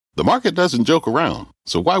The market doesn't joke around,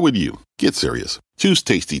 so why would you? Get serious. Choose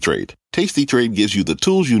Tasty Trade. Tasty Trade gives you the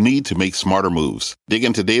tools you need to make smarter moves. Dig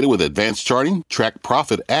into data with advanced charting, track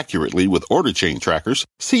profit accurately with order chain trackers,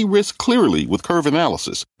 see risk clearly with curve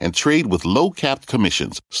analysis, and trade with low-capped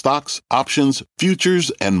commissions, stocks, options,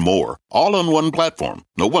 futures, and more. All on one platform.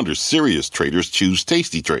 No wonder serious traders choose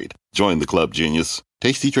Tasty Trade. Join the club, genius.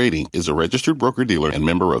 Tasty Trading is a registered broker-dealer and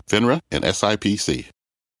member of FINRA and SIPC.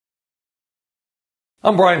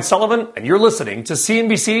 I'm Brian Sullivan, and you're listening to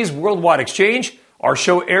CNBC's Worldwide Exchange. Our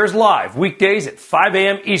show airs live weekdays at 5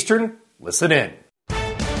 a.m. Eastern. Listen in.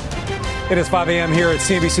 It is 5 a.m. here at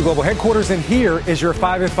CNBC Global Headquarters, and here is your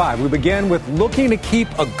 5 at 5. We begin with looking to keep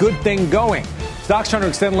a good thing going. Stocks trying to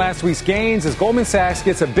extend last week's gains as Goldman Sachs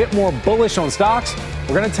gets a bit more bullish on stocks.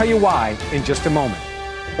 We're going to tell you why in just a moment.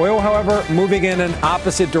 Oil, however, moving in an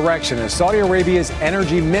opposite direction as Saudi Arabia's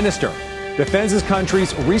energy minister defends his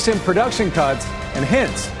country's recent production cuts and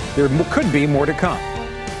hints there could be more to come.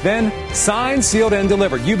 Then, signed, sealed, and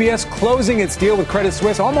delivered. UBS closing its deal with Credit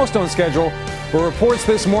Suisse almost on schedule, but reports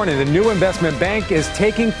this morning the new investment bank is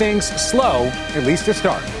taking things slow, at least to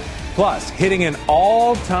start. Plus, hitting an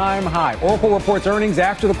all-time high. Oracle reports earnings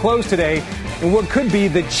after the close today in what could be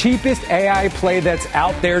the cheapest AI play that's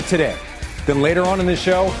out there today. Then later on in the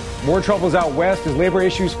show, more troubles out west as labor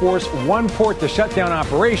issues force one port to shut down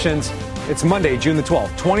operations. It's Monday, June the 12th,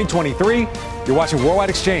 2023. You're watching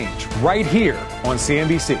Worldwide Exchange right here on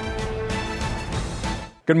CNBC.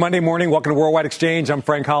 Good Monday morning. Welcome to Worldwide Exchange. I'm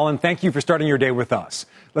Frank Holland. Thank you for starting your day with us.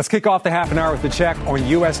 Let's kick off the half an hour with the check on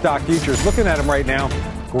U.S. stock futures. Looking at them right now,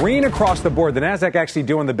 green across the board. The Nasdaq actually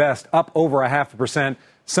doing the best, up over 0.5%.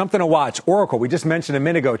 Something to watch. Oracle, we just mentioned a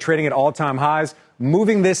minute ago, trading at all-time highs,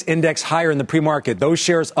 moving this index higher in the pre-market. Those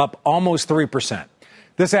shares up almost 3%.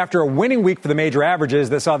 This after a winning week for the major averages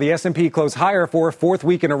that saw the S&P close higher for a fourth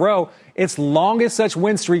week in a row, its longest such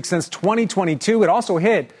win streak since 2022. It also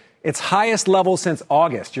hit its highest level since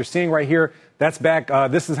August. You're seeing right here, that's back.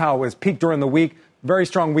 This is how it was peaked during the week. Very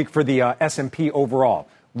strong week for the S&P overall.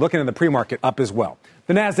 Looking at the pre-market, up as well.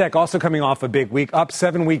 The Nasdaq also coming off a big week, up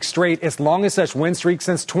 7 weeks straight. Its longest such win streak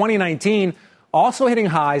since 2019. Also hitting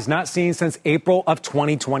highs not seen since April of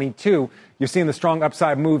 2022. You're seeing the strong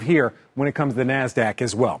upside move here when it comes to the Nasdaq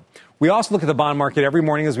as well. We also look at the bond market every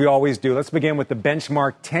morning as we always do. Let's begin with the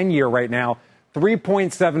benchmark 10-year right now.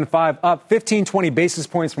 3.75 up 15-20 basis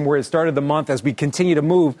points from where it started the month as we continue to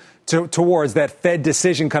move towards that Fed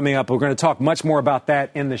decision coming up. We're going to talk much more about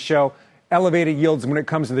that in the show. Elevated yields when it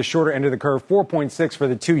comes to the shorter end of the curve, 4.6 for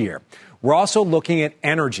the 2-year. We're also looking at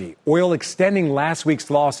energy. Oil extending last week's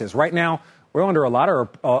losses. Right now, we're under a lot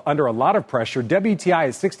of pressure. WTI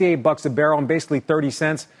is $68 a barrel and basically 30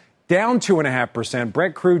 cents, down 2.5%.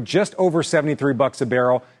 Brent crude just over $73 a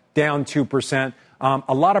barrel, down 2%.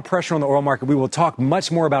 A lot of pressure on the oil market. We will talk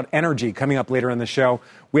much more about energy coming up later in the show.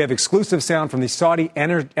 We have exclusive sound from the Saudi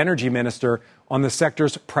energy minister on the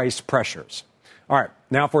sector's price pressures. All right,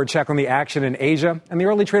 now for a check on the action in Asia and the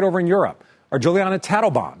early trade over in Europe. Our Juliana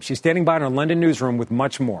Tattlebaum. She's standing by in our London newsroom with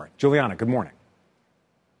much more. Juliana, good morning.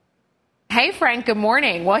 Hey, Frank, good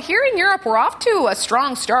morning. Well, here in Europe, we're off to a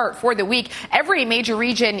strong start for the week. Every major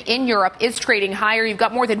region in Europe is trading higher. You've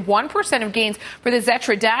got more than 1% of gains for the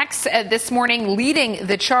Xetra DAX this morning, leading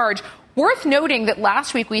the charge. Worth noting that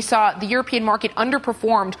last week we saw the European market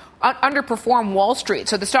underperform Wall Street.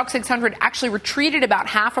 So the Stock 600 actually retreated about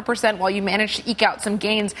 0.5% while you managed to eke out some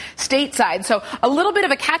gains stateside. So a little bit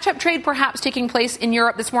of a catch-up trade perhaps taking place in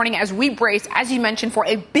Europe this morning as we brace, as you mentioned, for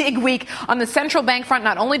a big week on the central bank front.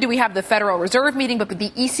 Not only do we have the Federal Reserve meeting, but the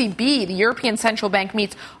ECB, the European Central Bank,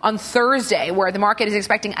 meets on Thursday, where the market is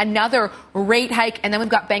expecting another rate hike. And then we've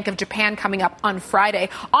got Bank of Japan coming up on Friday.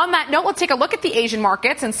 On that note, let's take a look at the Asian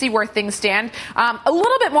markets and see where things stand. A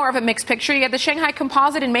little bit more of a mixed picture. You have the Shanghai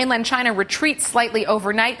Composite in mainland China retreat slightly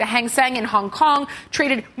overnight. The Hang Seng in Hong Kong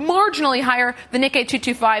traded marginally higher. The Nikkei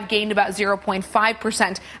 225 gained about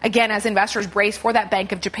 0.5%. Again, as investors brace for that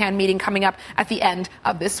Bank of Japan meeting coming up at the end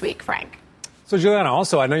of this week, Frank. So, Juliana,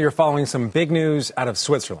 also, I know you're following some big news out of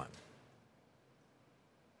Switzerland.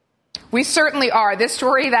 We certainly are. This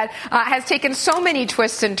story that has taken so many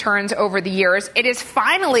twists and turns over the years. It is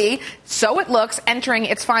finally, so it looks, entering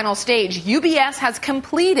its final stage. UBS has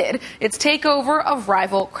completed its takeover of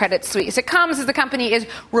rival Credit Suisse. It comes as the company is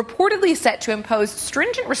reportedly set to impose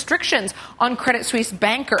stringent restrictions on Credit Suisse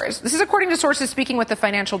bankers. This is according to sources speaking with the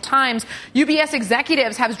Financial Times. UBS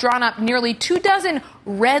executives have drawn up nearly 24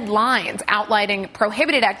 red lines outlining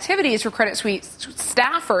prohibited activities for Credit Suisse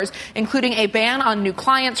staffers, including a ban on new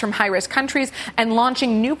clients from high-risk various countries and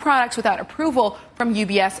launching new products without approval from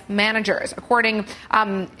UBS managers.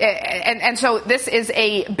 And so this is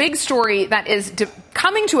a big story that is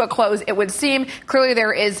coming to a close, it would seem. Clearly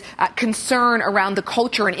there is concern around the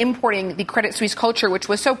culture and importing the Credit Suisse culture, which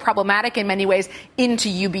was so problematic in many ways, into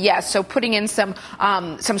UBS. So putting in some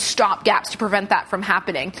stop gaps to prevent that from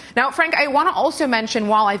happening. Now, Frank, I want to also mention,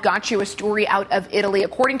 while I've got you, a story out of Italy.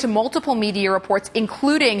 According to multiple media reports,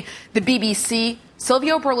 including the BBC,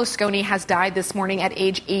 Silvio Berlusconi has died this morning at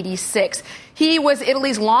age 86. He was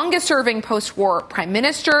Italy's longest-serving post-war prime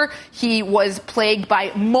minister. He was plagued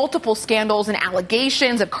by multiple scandals and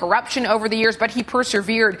allegations of corruption over the years, but he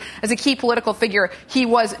persevered as a key political figure. He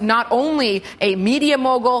was not only a media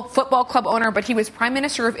mogul, football club owner, but he was prime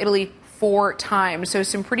minister of Italy 4 times. So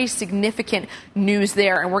some pretty significant news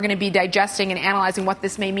there, and we're going to be digesting and analyzing what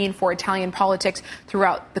this may mean for Italian politics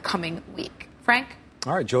throughout the coming week. Frank?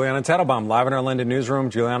 All right, Juliana Teitelbaum, live in our London newsroom.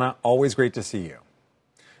 Juliana, always great to see you.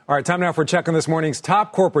 All right, time now for a check on this morning's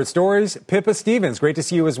top corporate stories. Pippa Stevens, great to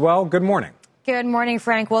see you as well. Good morning. Good morning,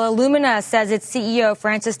 Frank. Well, Illumina says its CEO,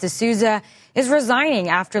 Francis D'Souza, is resigning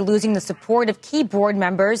after losing the support of key board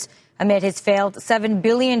members amid his failed $7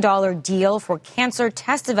 billion deal for cancer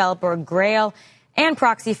test developer Grail and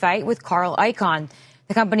proxy fight with Carl Icahn.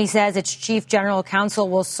 The company says its chief general counsel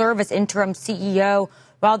will serve as interim CEO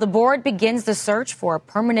while the board begins the search for a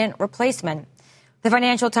permanent replacement. The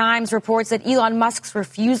Financial Times reports that Elon Musk's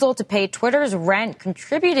refusal to pay Twitter's rent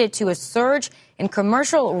contributed to a surge in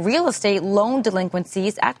commercial real estate loan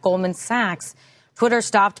delinquencies at Goldman Sachs. Twitter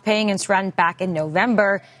stopped paying its rent back in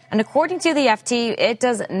November, and according to the FT, it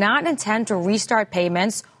does not intend to restart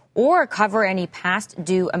payments or cover any past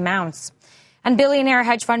due amounts. And billionaire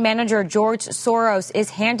hedge fund manager George Soros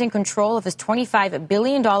is handing control of his $25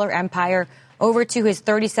 billion empire over to his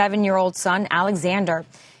 37-year-old son, Alexander.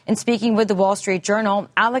 In speaking with the Wall Street Journal,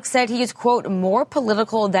 Alex said he is, quote, more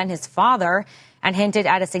political than his father, and hinted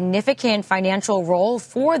at a significant financial role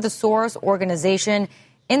for the Soros organization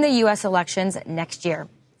in the U.S. elections next year.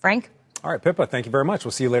 Frank? All right, Pippa, thank you very much.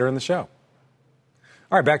 We'll see you later in the show.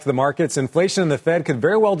 All right, back to the markets. Inflation in the Fed could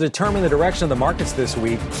very well determine the direction of the markets this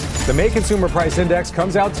week. The May Consumer Price Index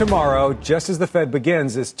comes out tomorrow, just as the Fed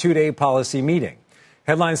begins its 2-day policy meeting.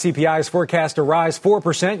 Headline CPI is forecast to rise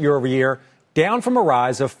 4% year over year, down from a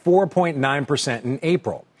rise of 4.9% in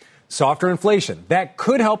April. Softer inflation, that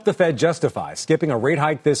could help the Fed justify skipping a rate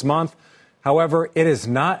hike this month. However, it is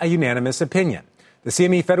not a unanimous opinion. The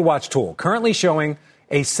CME FedWatch tool currently showing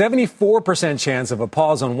a 74% chance of a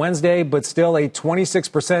pause on Wednesday, but still a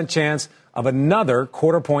 26% chance of another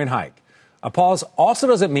quarter-point hike. A pause also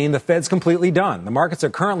doesn't mean the Fed's completely done. The markets are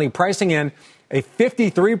currently pricing in a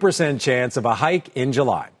 53% chance of a hike in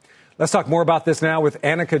July. Let's talk more about this now with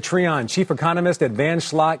Annika Trion, chief economist at Van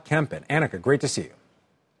Schlott Kempen. Annika, great to see you.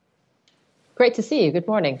 Great to see you. Good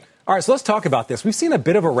morning. All right, so let's talk about this. We've seen a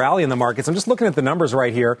bit of a rally in the markets. I'm just looking at the numbers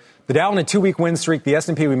right here. The Dow on a 2-week win streak, the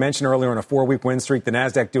S&P we mentioned earlier on a 4-week win streak, the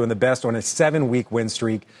NASDAQ doing the best on a 7-week win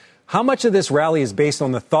streak. How much of this rally is based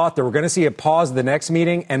on the thought that we're going to see a pause at the next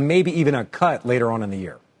meeting and maybe even a cut later on in the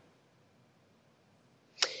year?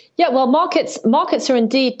 Yeah, well, markets are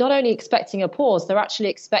indeed not only expecting a pause, they're actually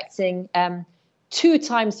expecting 2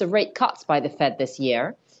 times the rate cuts by the Fed this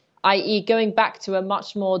year, i.e. going back to a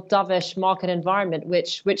much more dovish market environment,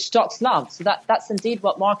 which stocks love. So that's indeed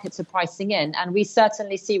what markets are pricing in, and we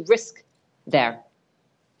certainly see risk there.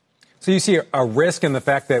 So you see a risk in the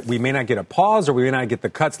fact that we may not get a pause or we may not get the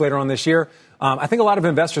cuts later on this year. I think a lot of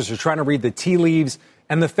investors are trying to read the tea leaves,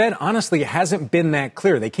 and the Fed honestly hasn't been that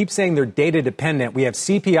clear. They keep saying they're data dependent. We have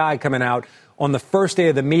CPI coming out on the first day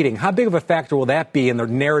of the meeting. How big of a factor will that be in the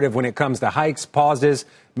narrative when it comes to hikes, pauses,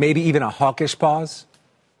 maybe even a hawkish pause?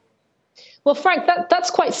 Well, Frank, that's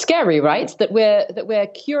quite scary, right? That we're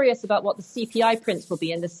curious about what the CPI prints will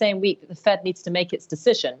be in the same week that the Fed needs to make its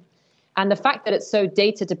decision. And the fact that it's so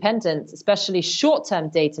data dependent, especially short-term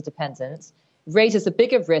data dependent, raises a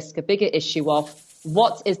bigger risk, a bigger issue of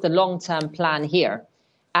what is the long-term plan here.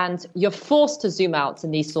 And you're forced to zoom out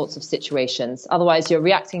in these sorts of situations. Otherwise, you're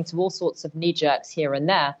reacting to all sorts of knee-jerks here and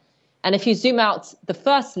there. And if you zoom out the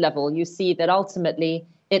first level, you see that ultimately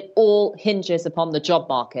it all hinges upon the job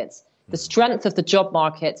market. The strength of the job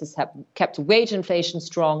market has kept wage inflation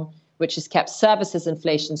strong, which has kept services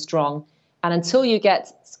inflation strong. And until you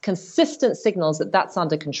get consistent signals that that's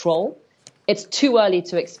under control, it's too early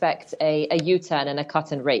to expect a U-turn and a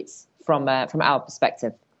cut in rates from our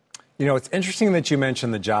perspective. You know, it's interesting that you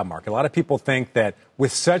mentioned the job market. A lot of people think that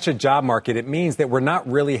with such a job market, it means that we're not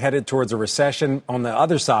really headed towards a recession. On the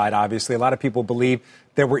other side, obviously, a lot of people believe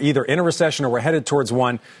that we're either in a recession or we're headed towards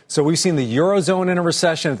one. So we've seen the Eurozone in a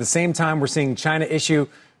recession. At the same time, we're seeing China issue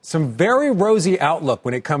some very rosy outlook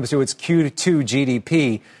when it comes to its Q2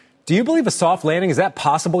 GDP. Do you believe a soft landing? Is that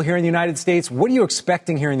possible here in the United States? What are you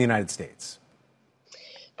expecting here in the United States?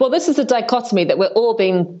 Well, this is a dichotomy that we're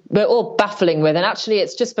all baffling with, and actually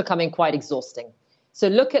it's just becoming quite exhausting. So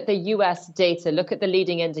look at the US data, look at the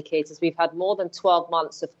leading indicators. We've had more than 12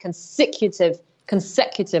 months of consecutive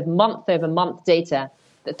month-over-month data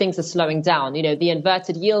that things are slowing down. You know, the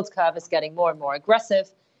inverted yield curve is getting more and more aggressive.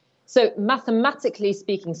 So mathematically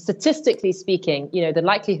speaking, statistically speaking, you know, the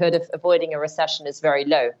likelihood of avoiding a recession is very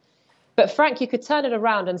low. But Frank, you could turn it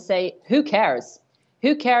around and say, who cares?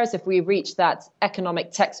 Who cares if we reach that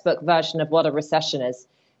economic textbook version of what a recession is?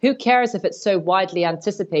 Who cares if it's so widely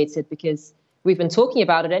anticipated? Because we've been talking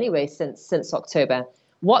about it anyway since October.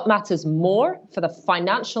 What matters more for the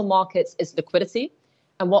financial markets is liquidity.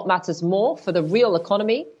 And what matters more for the real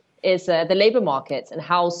economy is the labor market and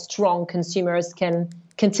how strong consumers can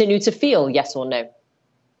continue to feel, yes or no.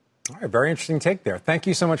 All right, very interesting take there. Thank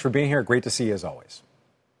you so much for being here. Great to see you as always.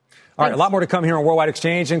 All right, a lot more to come here on Worldwide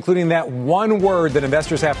Exchange, including that one word that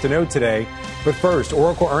investors have to know today. But first,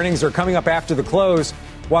 Oracle earnings are coming up after the close,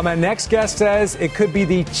 while my next guest says it could be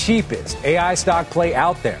the cheapest AI stock play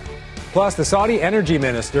out there. Plus, the Saudi energy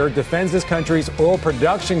minister defends his country's oil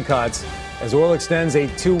production cuts as oil extends a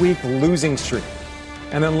 2-week losing streak.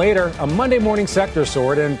 And then later, a Monday morning sector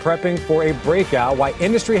sword and prepping for a breakout, why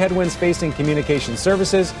industry headwinds facing communication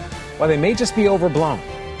services, why they may just be overblown.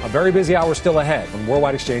 A very busy hour still ahead when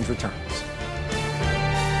Worldwide Exchange returns.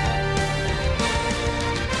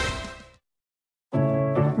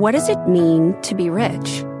 What does it mean to be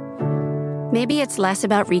rich? Maybe it's less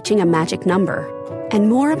about reaching a magic number and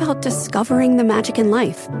more about discovering the magic in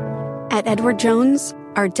life. At Edward Jones,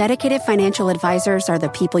 our dedicated financial advisors are the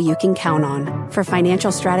people you can count on for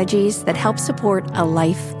financial strategies that help support a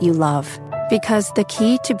life you love. Because the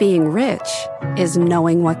key to being rich is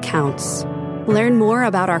knowing what counts. Learn more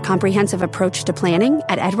about our comprehensive approach to planning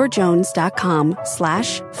at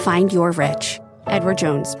edwardjones.com/findyourrich. Edward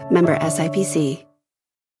Jones, member SIPC.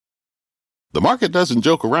 The market doesn't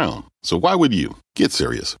joke around, so why would you? Get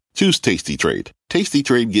serious. Choose Tasty Trade. Tasty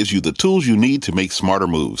Trade gives you the tools you need to make smarter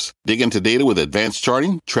moves. Dig into data with advanced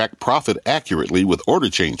charting, track profit accurately with order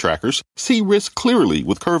chain trackers, see risk clearly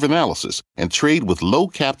with curve analysis, and trade with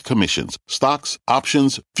low-capped commissions, stocks,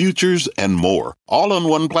 options, futures, and more. All on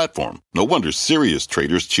one platform. No wonder serious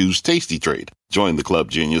traders choose Tasty Trade. Join the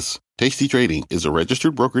club, genius. Tasty Trading is a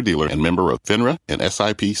registered broker-dealer and member of FINRA and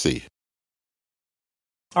SIPC.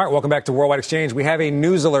 All right, welcome back to Worldwide Exchange. We have a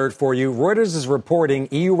news alert for you. Reuters is reporting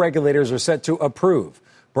EU regulators are set to approve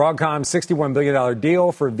Broadcom's $61 billion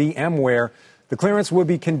deal for VMware. The clearance would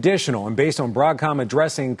be conditional and based on Broadcom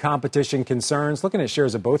addressing competition concerns. Looking at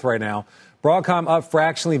shares of both right now. Broadcom up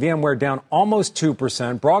fractionally, VMware down almost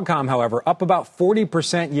 2%. Broadcom, however, up about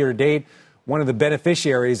 40% year to date, one of the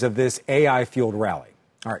beneficiaries of this AI-fueled rally.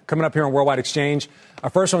 All right, coming up here on Worldwide Exchange,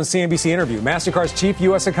 our first on CNBC interview, Mastercard's chief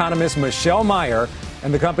U.S. economist Michelle Meyer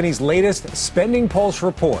and the company's latest SpendingPulse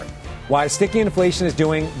report. Why sticky inflation is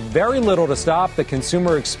doing very little to stop the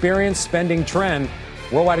consumer experience spending trend.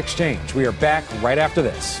 Worldwide Exchange. We are back right after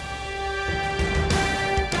this.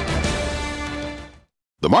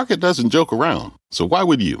 The market doesn't joke around, so why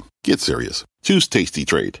would you? Get serious. Choose Tasty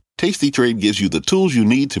Trade. Tasty Trade gives you the tools you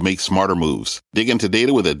need to make smarter moves. Dig into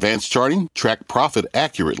data with advanced charting, track profit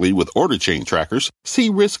accurately with order chain trackers, see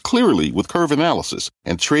risk clearly with curve analysis,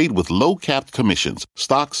 and trade with low-capped commissions,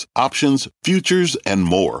 stocks, options, futures, and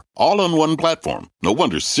more. All on one platform. No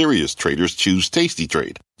wonder serious traders choose Tasty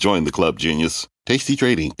Trade. Join the club, genius. Tasty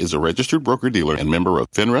Trading is a registered broker-dealer and member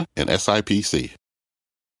of FINRA and SIPC.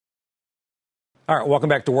 All right, welcome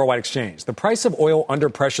back to Worldwide Exchange. The price of oil under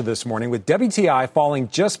pressure this morning with WTI falling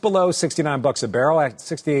just below $69 a barrel at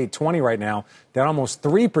 $68.20 right now, down almost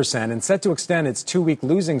 3% and set to extend its 2-week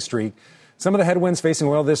losing streak. Some of the headwinds facing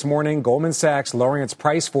oil this morning, Goldman Sachs lowering its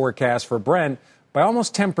price forecast for Brent by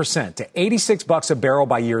almost 10% to $86 a barrel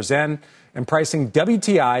by year's end and pricing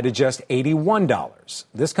WTI to just $81.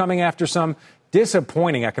 This coming after some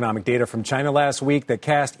disappointing economic data from China last week that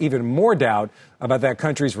cast even more doubt about that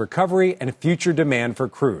country's recovery and future demand for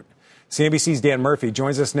crude. CNBC's Dan Murphy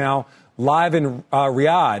joins us now live in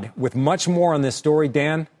Riyadh with much more on this story.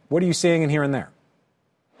 Dan, what are you seeing and hearing there?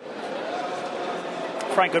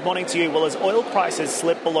 Frank, good morning to you. Well, as oil prices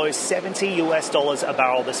slipped below $70 a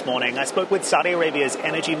barrel this morning, I spoke with Saudi Arabia's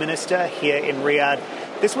energy minister here in Riyadh.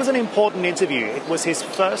 This was an important interview. It was his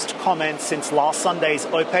first comment since last Sunday's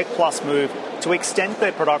OPEC Plus move to extend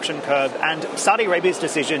their production curve and Saudi Arabia's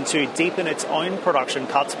decision to deepen its own production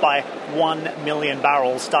cuts by 1 million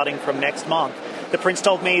barrels starting from next month. The prince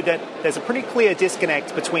told me that there's a pretty clear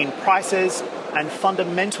disconnect between prices and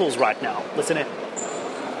fundamentals right now. Listen in.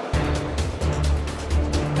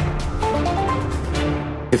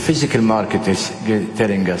 The physical market is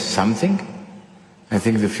telling us something. I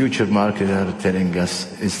think the future market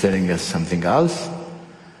is telling us something else.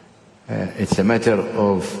 It's a matter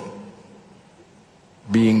of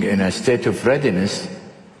being in a state of readiness.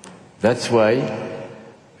 That's why,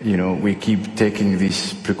 we keep taking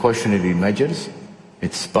these precautionary measures.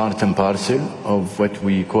 It's part and parcel of what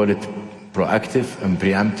we call it proactive and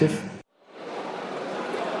preemptive.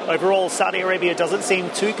 Overall, Saudi Arabia doesn't seem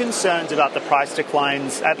too concerned about the price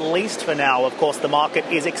declines, at least for now. Of course, the market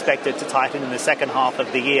is expected to tighten in the second half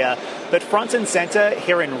of the year. But front and center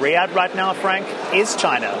here in Riyadh right now, Frank, is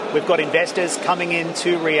China. We've got investors coming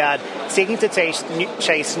into Riyadh seeking to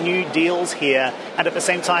chase new deals here. And at the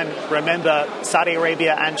same time, remember, Saudi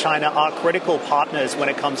Arabia and China are critical partners when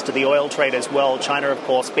it comes to the oil trade as well. China, of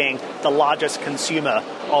course, being the largest consumer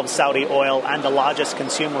of Saudi oil and the largest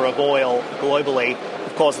consumer of oil globally.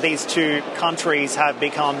 Of course, these two countries have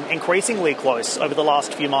become increasingly close over the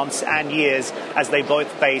last few months and years as they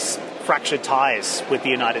both face fractured ties with the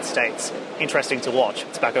United States. Interesting to watch.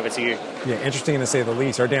 It's back over to you. Yeah, interesting to say the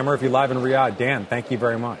least. Our Dan Murphy live in Riyadh. Dan, thank you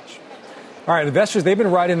very much. All right, investors, they've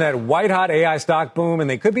been riding that white-hot AI stock boom, and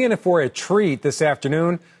they could be in it for a treat this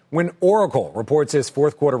afternoon when Oracle reports its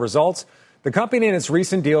fourth quarter results. The company and its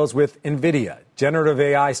recent deals with NVIDIA, generative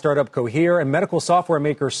AI startup Cohere, and medical software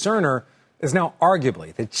maker Cerner is now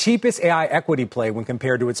arguably the cheapest AI equity play when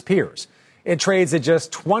compared to its peers. It trades at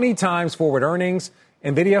just 20 times forward earnings.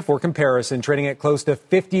 NVIDIA, for comparison, trading at close to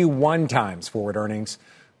 51 times forward earnings.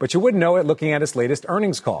 But you wouldn't know it looking at its latest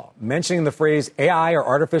earnings call, mentioning the phrase AI or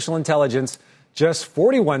artificial intelligence just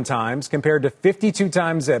 41 times compared to 52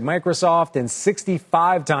 times at Microsoft and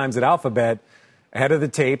 65 times at Alphabet. Ahead of the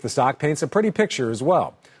tape, the stock paints a pretty picture as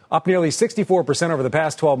well. Up nearly 64% over the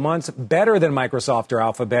past 12 months, better than Microsoft or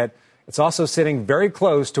Alphabet. It's also sitting very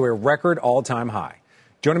close to a record all-time high.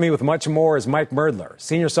 Joining me with much more is Mike Moerdler,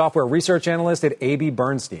 Senior Software Research Analyst at AB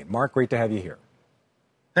Bernstein. Mark, great to have you here.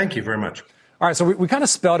 Thank you very much. All right, so we kind of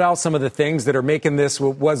spelled out some of the things that are making this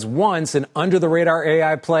what was once an under-the-radar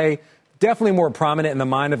AI play definitely more prominent in the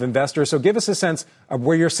mind of investors. So give us a sense of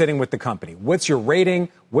where you're sitting with the company. What's your rating?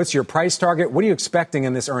 What's your price target? What are you expecting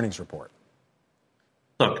in this earnings report?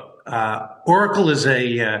 Look, Oracle is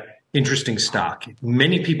a interesting stock.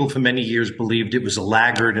 Many people for many years believed it was a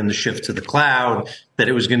laggard in the shift to the cloud, that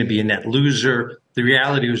it was going to be a net loser. The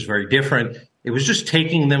reality was very different. It was just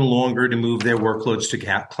taking them longer to move their workloads to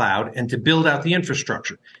cloud and to build out the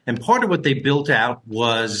infrastructure. And part of what they built out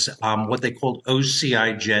was what they called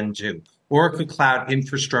OCI Gen 2, Oracle Cloud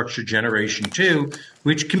Infrastructure Generation 2,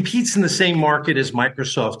 which competes in the same market as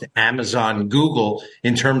Microsoft, Amazon, Google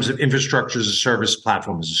in terms of infrastructure as a service,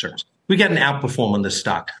 platform as a service. We got an outperform on this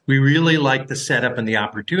stock. We really like the setup and the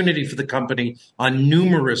opportunity for the company on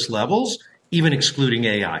numerous levels, even excluding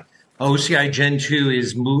AI. OCI Gen 2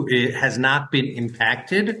 has not been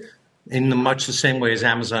impacted in much the same way as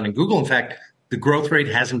Amazon and Google. In fact, the growth rate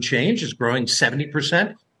hasn't changed. It's growing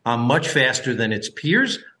 70%, much faster than its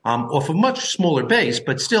peers, off a much smaller base,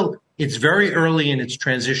 but still it's very early in its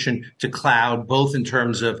transition to cloud, both in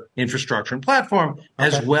terms of infrastructure and platform,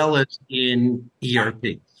 as well as in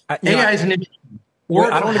ERP. AI is an interesting.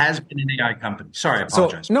 Oracle has been an AI company. Sorry, I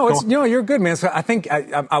apologize. So, you're good, man. So I think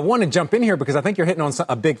I want to jump in here because I think you're hitting on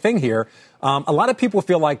a big thing here. A lot of people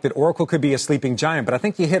feel like that Oracle could be a sleeping giant, but I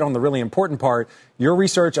think you hit on the really important part. Your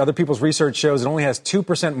research, other people's research shows it only has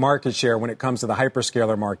 2% market share when it comes to the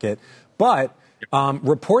hyperscaler market. But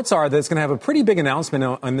reports are that it's going to have a pretty big announcement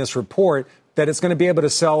on this report that it's going to be able to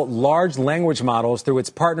sell large language models through its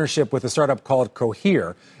partnership with a startup called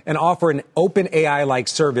Cohere and offer an open AI-like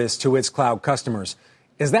service to its cloud customers.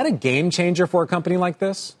 Is that a game changer for a company like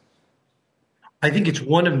this? I think it's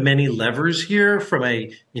one of many levers here. From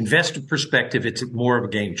a investor perspective, it's more of a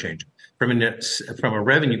game changer. From a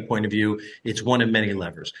revenue point of view, it's one of many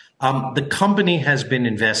levers. The company has been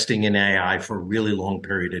investing in AI for a really long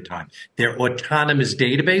period of time. Their autonomous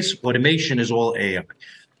database, automation is all AI.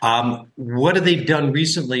 What have they done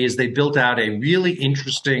recently is they built out a really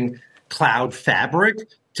interesting cloud fabric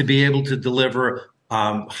to be able to deliver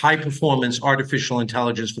high performance artificial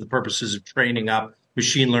intelligence for the purposes of training up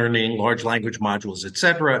machine learning, large language modules, et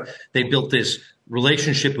cetera. They built this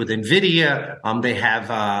relationship with NVIDIA. They have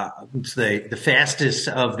the fastest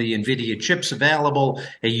of the NVIDIA chips available,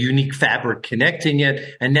 a unique fabric connecting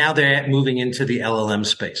it, and now they're moving into the LLM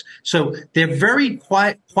space. So they're very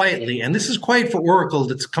quietly, and this is quiet for Oracle,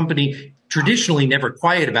 that's a company traditionally never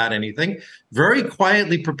quiet about anything, very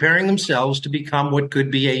quietly preparing themselves to become what could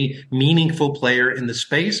be a meaningful player in the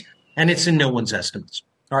space, and it's in no one's estimates.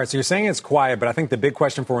 All right, so you're saying it's quiet, but I think the big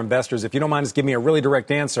question for investors, if you don't mind just give me a really direct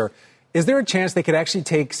answer, is there a chance they could actually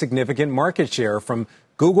take significant market share from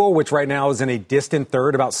Google, which right now is in a distant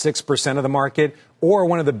third, about 6% of the market, or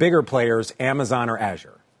one of the bigger players, Amazon or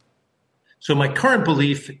Azure? So my current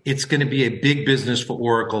belief, it's going to be a big business for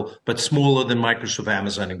Oracle, but smaller than Microsoft,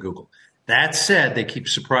 Amazon, and Google. That said, they keep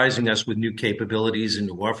surprising us with new capabilities and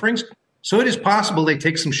new offerings. So it is possible they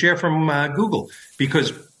take some share from Google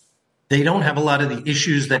because they don't have a lot of the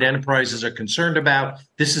issues that enterprises are concerned about.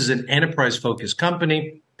 This is an enterprise-focused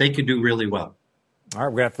company. They could do really well. All right, we're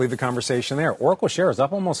going to have to leave the conversation there. Oracle shares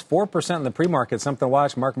up almost 4% in the pre-market. Something to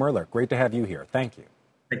watch. Mark Moerdler, great to have you here. Thank you.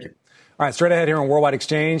 Thank you. All right, straight ahead here on Worldwide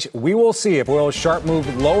Exchange, we will see if oil's sharp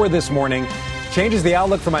move lower this morning changes the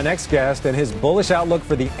outlook for my next guest and his bullish outlook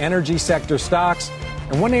for the energy sector stocks.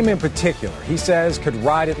 And one name in particular, he says, could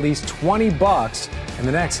ride at least $20 in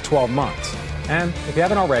the next 12 months. And if you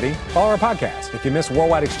haven't already, follow our podcast. If you miss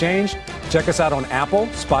Worldwide Exchange, check us out on Apple,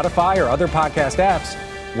 Spotify, or other podcast apps.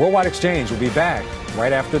 Worldwide Exchange will be back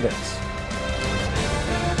right after this.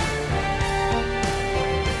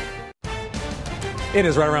 It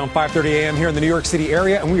is right around 5:30 a.m. here in the New York City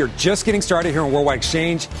area, and we are just getting started here on Worldwide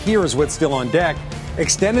Exchange. Here is what's still on deck.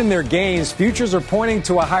 Extending their gains, futures are pointing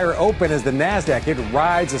to a higher open as the NASDAQ, it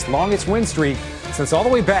rides its longest win streak since all the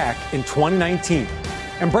way back in 2019.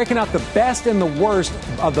 And breaking out the best and the worst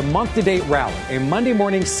of the month-to-date rally, a Monday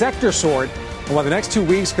morning sector sort. And while the next 2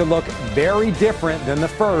 weeks could look very different than the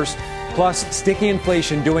first, plus sticky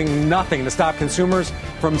inflation doing nothing to stop consumers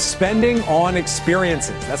from spending on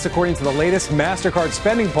experiences. That's according to the latest Mastercard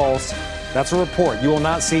SpendingPulse. That's a report you will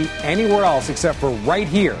not see anywhere else except for right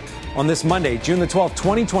here on this Monday, June the 12th,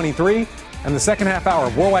 2023, and the second half hour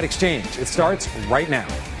of Worldwide Exchange. It starts right now.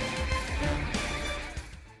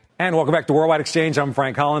 And welcome back to Worldwide Exchange. I'm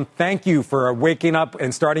Frank Holland. Thank you for waking up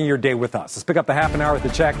and starting your day with us. Let's pick up the half an hour with the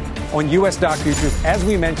check on U.S. stock futures. As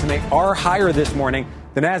we mentioned, they are higher this morning.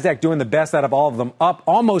 The NASDAQ doing the best out of all of them, up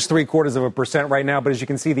almost 0.75% right now. But as you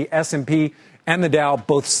can see, the S&P and the Dow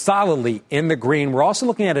both solidly in the green. We're also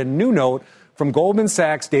looking at a new note from Goldman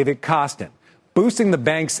Sachs' David Kostin, boosting the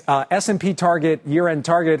bank's S&P target, year-end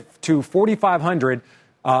target, to 4,500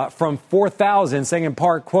 from 4,000, saying in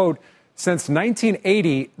part, quote, since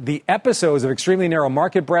 1980, the episodes of extremely narrow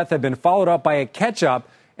market breadth have been followed up by a catch-up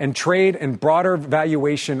and trade and broader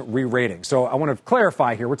valuation re-rating. So I want to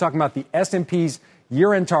clarify here. We're talking about the S&P's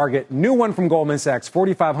year-end target, new one from Goldman Sachs,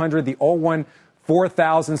 4,500, the old one,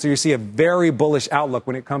 4,000. So you see a very bullish outlook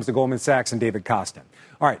when it comes to Goldman Sachs and David Kostin.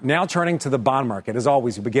 All right, now turning to the bond market. As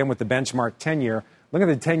always, we begin with the benchmark 10-year. Look at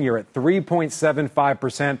the 10-year at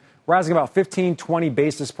 3.75%, rising about 15, 20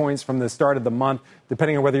 basis points from the start of the month,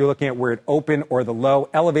 depending on whether you're looking at where it opened or the low.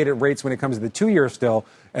 Elevated rates when it comes to the 2-year still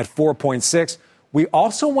at 4.6. We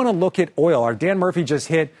also want to look at oil. Our Dan Murphy just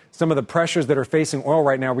hit some of the pressures that are facing oil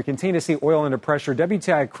right now. We continue to see oil under pressure.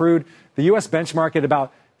 WTI crude, the U.S. benchmark at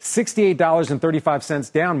about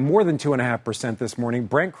 $68.35, down more than 2.5% this morning.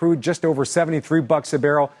 Brent crude just over $73 a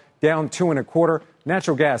barrel, down 2.25.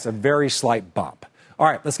 Natural gas, a very slight bump. All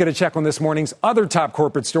right, let's get a check on this morning's other top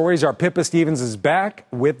corporate stories. Our Pippa Stevens is back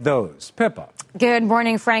with those. Pippa. Good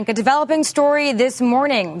morning, Frank. A developing story this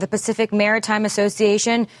morning. The Pacific Maritime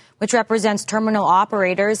Association, which represents terminal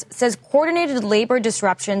operators, says coordinated labor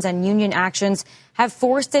disruptions and union actions have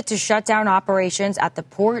forced it to shut down operations at the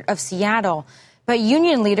Port of Seattle. But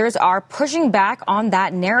union leaders are pushing back on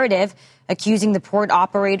that narrative, accusing the port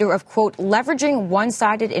operator of, quote, leveraging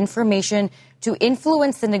one-sided information to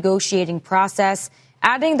influence the negotiating process,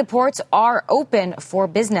 adding the ports are open for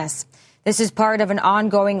business. This is part of an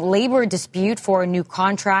ongoing labor dispute for a new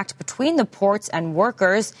contract between the ports and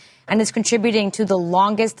workers and is contributing to the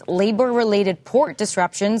longest labor-related port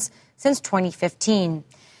disruptions since 2015.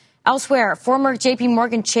 Elsewhere, former J.P.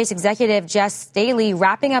 Morgan Chase executive Jess Staley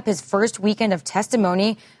wrapping up his first weekend of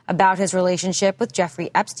testimony about his relationship with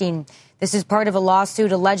Jeffrey Epstein. This is part of a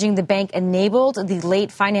lawsuit alleging the bank enabled the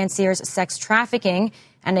late financier's sex trafficking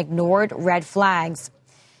and ignored red flags.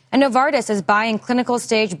 And Novartis is buying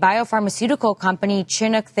clinical-stage biopharmaceutical company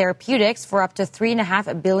Chinook Therapeutics for up to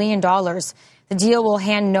 $3.5 billion. The deal will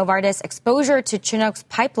hand Novartis exposure to Chinook's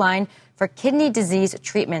pipeline for kidney disease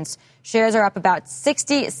treatments. Shares are up about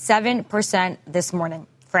 67% this morning.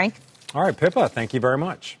 Frank? All right, Pippa, thank you very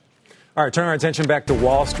much. All right, turning our attention back to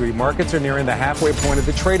Wall Street. Markets are nearing the halfway point of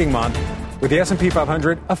the trading month, with the S&P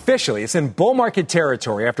 500 officially. It's in bull market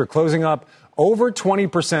territory after closing up over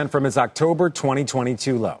 20% from its October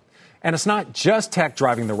 2022 low. And it's not just tech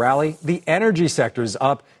driving the rally. The energy sector is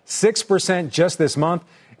up 6% just this month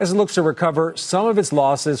as it looks to recover some of its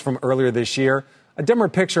losses from earlier this year. A dimmer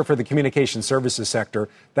picture for the communication services sector.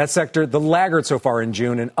 That sector, the laggard so far in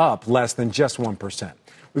June, and up less than just 1%.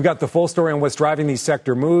 We've got the full story on what's driving these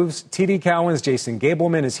sector moves. TD Cowen's Jason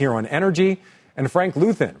Gabelman is here on energy. And Frank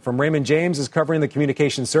Louthan from Raymond James is covering the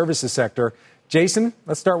communication services sector. Jason,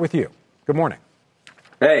 let's start with you. Good morning.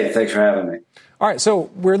 Hey, thanks for having me. All right, so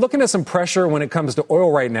we're looking at some pressure when it comes to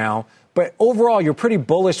oil right now, but overall, you're pretty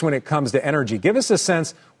bullish when it comes to energy. Give us a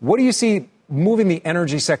sense, what do you see moving the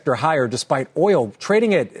energy sector higher despite oil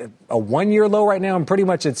trading at a one-year low right now and pretty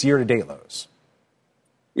much its year-to-date lows?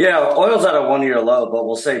 Yeah, oil's at a one-year low, but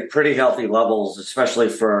we'll say pretty healthy levels, especially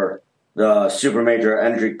for the super major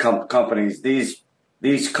energy companies.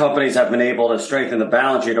 These companies have been able to strengthen the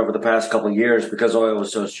balance sheet over the past couple of years because oil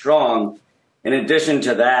was so strong. In addition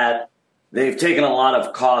to that, they've taken a lot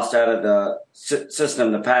of cost out of the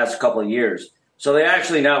system the past couple of years. So they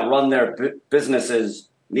actually now run their businesses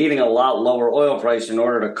needing a lot lower oil price in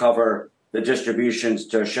order to cover the distributions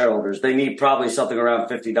to shareholders. They need probably something around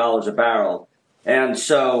 $50 a barrel. And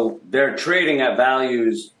so they're trading at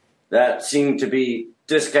values that seem to be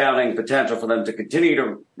discounting potential for them to continue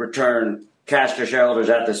to return cash to shareholders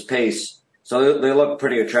at this pace. So they look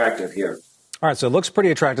pretty attractive here. All right, so it looks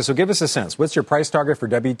pretty attractive. So give us a sense. What's your price target for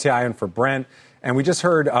WTI and for Brent? And we just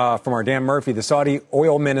heard from our Dan Murphy, the Saudi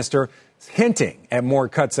oil minister, hinting at more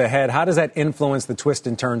cuts ahead. How does that influence the twists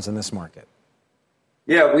and turns in this market?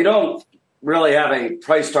 Yeah, we don't really have a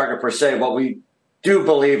price target per se. What we do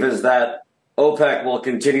believe is that OPEC will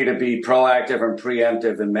continue to be proactive and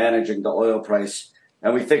preemptive in managing the oil price.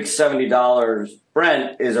 And we think $70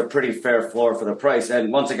 Brent is a pretty fair floor for the price.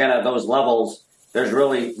 And once again, at those levels, there's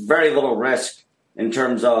really very little risk in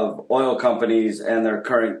terms of oil companies and their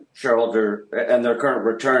current shareholder and their current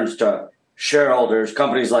returns to shareholders.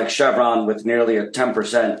 Companies like Chevron with nearly a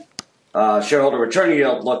 10% shareholder return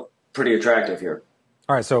yield look pretty attractive here.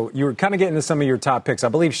 All right, so you were kind of getting to some of your top picks. I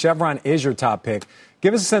believe Chevron is your top pick.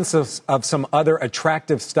 Give us a sense of some other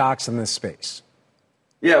attractive stocks in this space.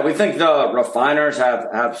 Yeah, we think the refiners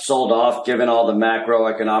have sold off given all the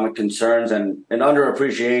macroeconomic concerns and an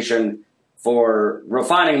underappreciation for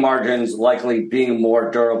refining margins likely being more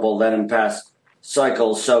durable than in past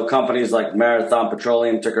cycles. So companies like Marathon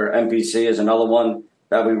Petroleum, ticker MPC, is another one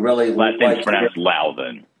that we really like. Last pronounced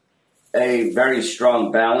Louthan. A very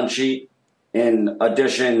strong balance sheet in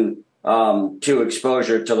addition to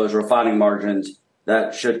exposure to those refining margins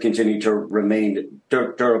that should continue to remain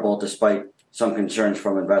durable despite some concerns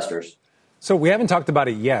from investors. So we haven't talked about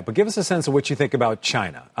it yet, but give us a sense of what you think about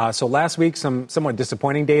China. So last week, some somewhat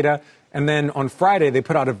disappointing data. And then on Friday, they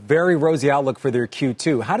put out a very rosy outlook for their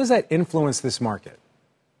Q2. How does that influence this market?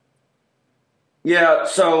 Yeah,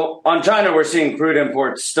 so on China, we're seeing crude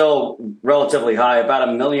imports still relatively high, about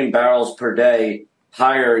 1 million barrels per day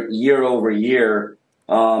higher year over year.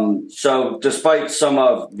 So despite some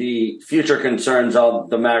of the future concerns of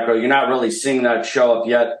the macro, you're not really seeing that show up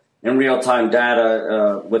yet in real-time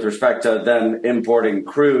data with respect to them importing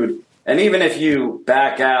crude. And even if you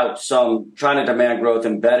back out some China demand growth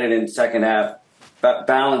embedded in second half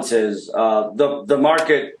balances, the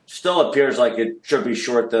market still appears like it should be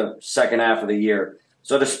short the second half of the year.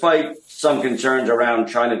 So despite some concerns around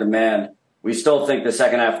China demand, we still think the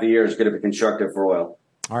second half of the year is going to be constructive for oil.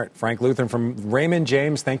 All right, Frank Louthan from Raymond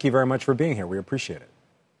James, thank you very much for being here. We appreciate it.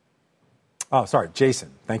 Oh, sorry, Jason,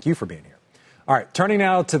 thank you for being here. All right, turning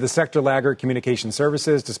now to the sector laggard communication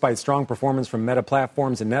services. Despite strong performance from Meta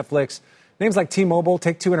Platforms and Netflix, names like T-Mobile,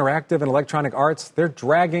 Take-Two Interactive, and Electronic Arts, they're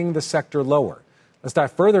dragging the sector lower. Let's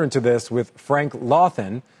dive further into this with Frank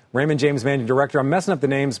Louthan, Raymond James Managing Director. I'm messing up the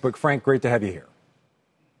names, but Frank, great to have you here.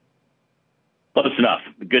 Close enough.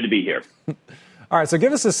 Good to be here. All right, so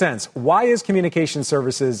give us a sense. Why is communication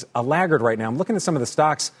services a laggard right now? I'm looking at some of the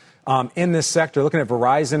stocks in this sector, looking at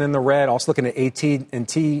Verizon in the red, also looking at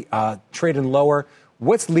AT&T trading lower.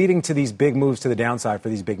 What's leading to these big moves to the downside for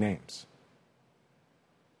these big names?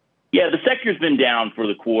 Yeah, the sector's been down for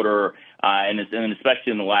the quarter, and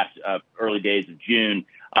especially in the last early days of June.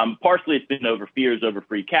 Partially, it's been over fears over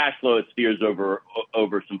free cash flow. It's fears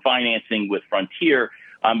over some financing with Frontier.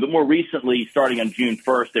 But more recently, starting on June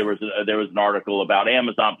 1st, there was an article about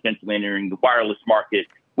Amazon potentially entering the wireless market.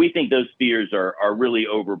 We think those fears are really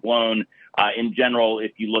overblown. In general,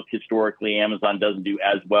 if you look historically, Amazon doesn't do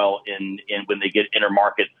as well in when they get inner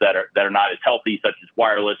markets that are not as healthy, such as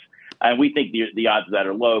wireless. And we think the odds of that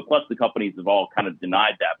are low. Plus, the companies have all kind of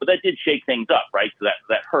denied that. But that did shake things up, right? So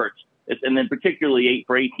that hurts. And then particularly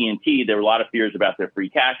for AT&T, there were a lot of fears about their free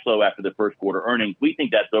cash flow after the first quarter earnings. We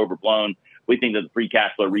think that's overblown. We think that the free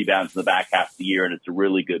cash flow rebounds in the back half of the year, and it's a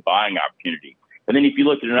really good buying opportunity. And then if you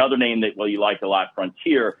look at another name that, you like a lot,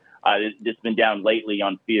 Frontier, it's been down lately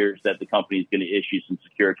on fears that the company is going to issue some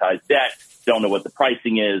securitized debt. Don't know what the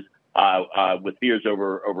pricing is. With fears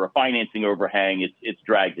over a financing overhang, it's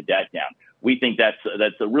dragged the debt down. We think that's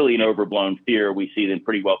really an overblown fear. We see them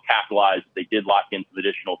pretty well capitalized. If they did lock in some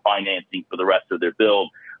additional financing for the rest of their build,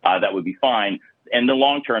 that would be fine. And in the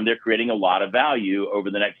long term, they're creating a lot of value over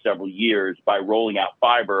the next several years by rolling out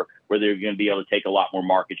fiber, where they're going to be able to take a lot more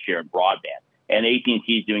market share in broadband. And AT&T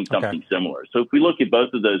is doing something similar. So if we look at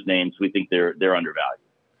both of those names, we think they're undervalued.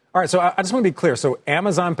 All right, so I just want to be clear. So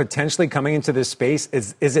Amazon potentially coming into this space,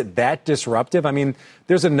 is it that disruptive? I mean,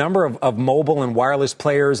 there's a number of mobile and wireless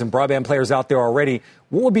players and broadband players out there already.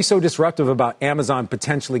 What would be so disruptive about Amazon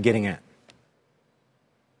potentially getting in?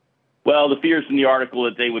 Well, the fears in the article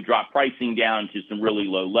that they would drop pricing down to some really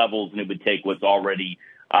low levels, and it would take what's already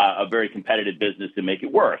a very competitive business to make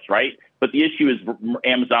it worse, right? But the issue is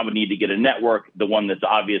Amazon would need to get a network. The one that's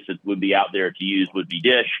obvious that would be out there to use would be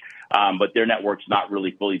Dish. But their network's not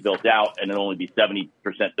really fully built out, and it'll only be 70%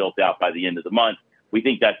 built out by the end of the month. We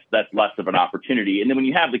think that's less of an opportunity. And then when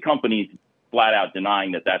you have the companies flat out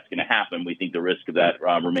denying that that's going to happen, we think the risk of that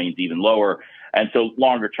remains even lower. And so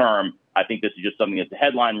longer term, I think this is just something that's a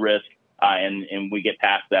headline risk, and we get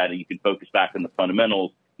past that, and you can focus back on the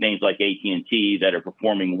fundamentals. Names like AT&T that are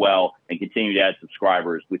performing well and continue to add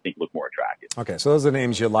subscribers, we think look more attractive. Okay, so those are the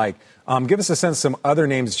names you like. Give us a sense of some other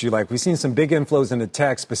names that you like. We've seen some big inflows into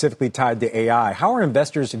tech, specifically tied to AI. How are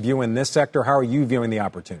investors viewing this sector? How are you viewing the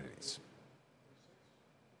opportunities?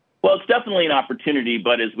 Well, it's definitely an opportunity,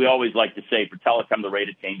 but as we always like to say, for telecom, the rate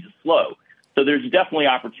of change is slow. So there's definitely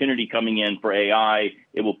opportunity coming in for AI.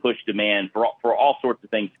 It will push demand for all sorts of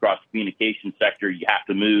things across the communication sector. You have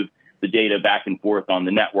to move the data back and forth on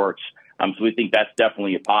the networks. So we think that's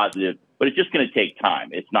definitely a positive, but it's just going to take time.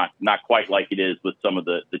 It's not quite like it is with some of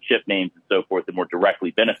the chip names and so forth that more directly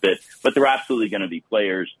benefit, but they're absolutely going to be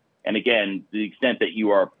players. And again, to the extent that you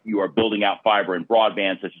are building out fiber and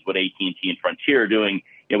broadband, such as what AT&T and Frontier are doing,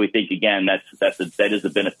 we think again that is a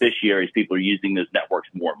beneficiary as people are using those networks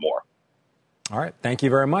more and more. All right, thank you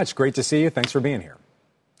very much. Great to see you. Thanks for being here.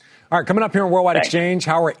 All right, coming up here on Worldwide Exchange,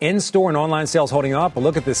 how are in-store and online sales holding up? A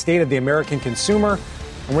look at the state of the American consumer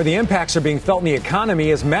and where the impacts are being felt in the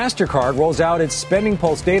economy as Mastercard rolls out its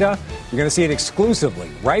SpendingPulse data. You're going to see it exclusively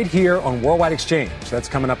right here on Worldwide Exchange. That's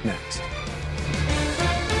coming up next.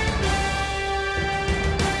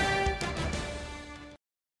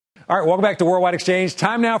 All right, welcome back to Worldwide Exchange.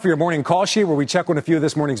 Time now for your morning call sheet, where we check on a few of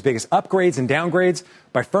this morning's biggest upgrades and downgrades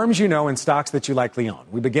by firms you know and stocks that you likely own.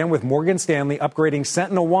 We begin with Morgan Stanley upgrading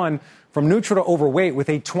SentinelOne from neutral to overweight with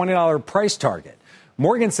a $20 price target.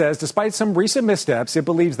 Morgan says despite some recent missteps, it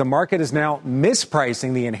believes the market is now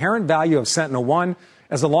mispricing the inherent value of SentinelOne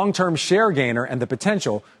as a long-term share gainer and the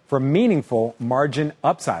potential for meaningful margin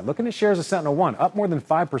upside. Looking at shares of SentinelOne, up more than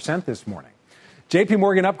 5% this morning. JP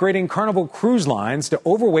Morgan upgrading Carnival Cruise Lines to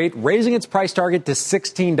overweight, raising its price target to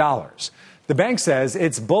 $16. The bank says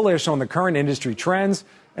it's bullish on the current industry trends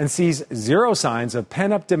and sees zero signs of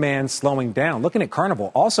pent-up demand slowing down. Looking at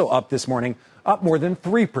Carnival, also up this morning, up more than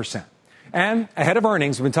 3%. And ahead of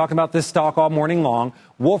earnings, we've been talking about this stock all morning long.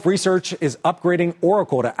 Wolf Research is upgrading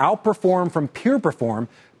Oracle to outperform from peer perform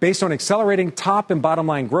based on accelerating top and bottom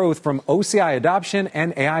line growth from OCI adoption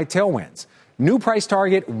and AI tailwinds. New price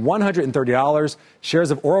target, $130.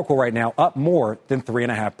 Shares of Oracle right now up more than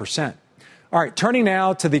 3.5%. All right, turning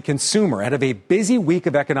now to the consumer ahead of a busy week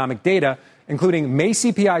of economic data, including May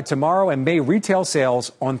CPI tomorrow and May retail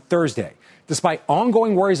sales on Thursday. Despite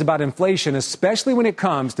ongoing worries about inflation, especially when it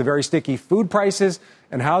comes to very sticky food prices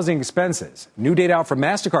and housing expenses. New data out from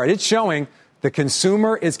Mastercard, it's showing the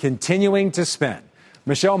consumer is continuing to spend.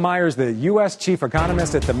 Michelle Meyer is the U.S. chief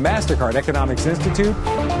economist at the Mastercard Economics Institute,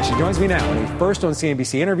 and she joins me now in a first on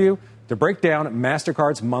CNBC interview to break down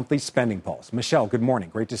Mastercard's monthly spending pulse. Michelle, good morning.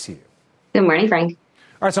 Great to see you. Good morning, Frank.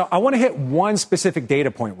 All right, so I want to hit one specific data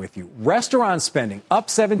point with you. Restaurant spending up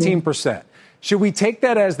 17%. Should we take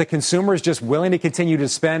that as the consumer is just willing to continue to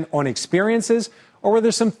spend on experiences, or were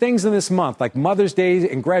there some things in this month, like Mother's Day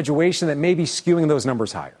and graduation, that may be skewing those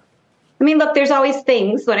numbers higher? I mean, look, there's always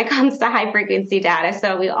things when it comes to high frequency data,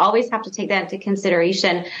 so we always have to take that into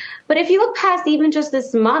consideration. But if you look past even just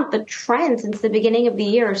this month, the trend since the beginning of the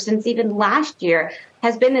year, since even last year,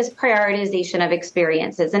 has been this prioritization of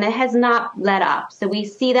experiences, and it has not let up. So we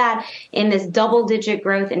see that in this double-digit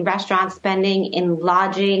growth in restaurant spending, in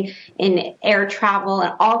lodging, in air travel,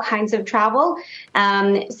 and all kinds of travel.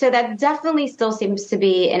 So that definitely still seems to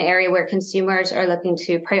be an area where consumers are looking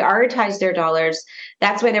to prioritize their dollars.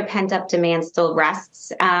 That's where their pent-up demand still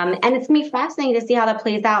rests. And it's going to be fascinating to see how that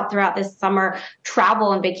plays out throughout this summer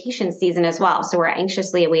travel and vacation season as well. So we're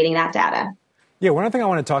anxiously awaiting that data. Yeah, one other thing I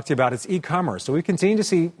want to talk to you about is e-commerce. So we continue to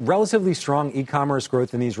see relatively strong e-commerce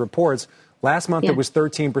growth in these reports. Last month, it was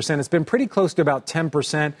 13%. It's been pretty close to about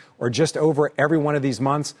 10% or just over every one of these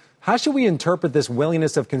months. How should we interpret this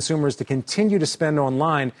willingness of consumers to continue to spend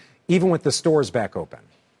online, even with the stores back open?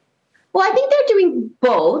 Well, I think they're doing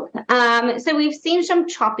both. So we've seen some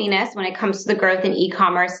choppiness when it comes to the growth in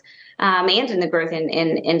e-commerce and in the growth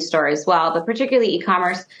in store as well, but particularly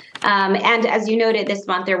e-commerce. And as you noted, this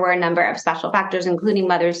month there were a number of special factors, including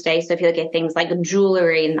Mother's Day. So if you look at things like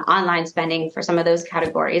jewelry and online spending for some of those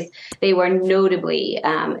categories, they were notably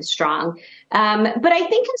strong. But I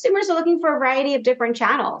think consumers are looking for a variety of different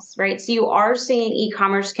channels, right? So you are seeing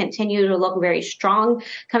e-commerce continue to look very strong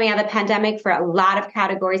coming out of the pandemic for a lot of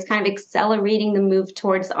categories, kind of accelerating the move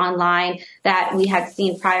towards online that we had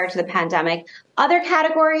seen prior to the pandemic. Other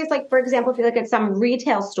categories, like, for example, if you look at some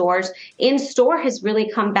retail stores, in-store has really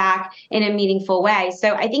come back in a meaningful way.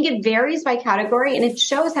 So I think it varies by category, and it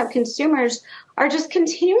shows how consumers are just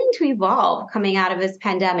continuing to evolve coming out of this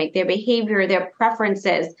pandemic, their behavior, their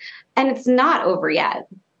preferences, and it's not over yet.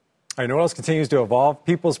 I know what else continues to evolve?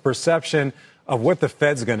 People's perception of what the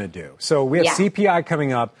Fed's going to do. So we have CPI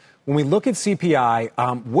coming up. When we look at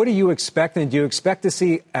CPI, what do you expect? And do you expect to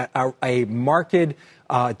see a marked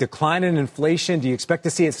decline in inflation? Do you expect to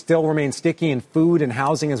see it still remain sticky in food and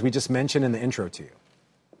housing, as we just mentioned in the intro to you?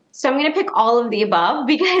 So I'm going to pick all of the above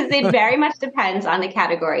because it very much depends on the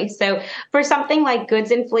category. So for something like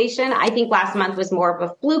goods inflation, I think last month was more of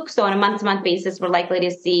a fluke. So on a month-to-month basis, we're likely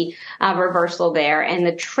to see a reversal there. And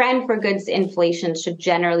the trend for goods inflation should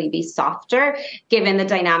generally be softer, given the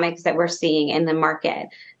dynamics that we're seeing in the market.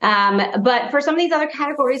 But for some of these other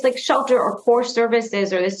categories like shelter or core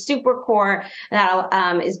services or the super core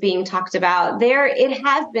that is being talked about, there it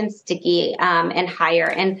has been sticky and higher,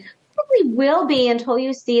 and probably will be until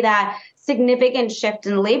you see that significant shift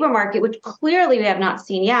in the labor market, which clearly we have not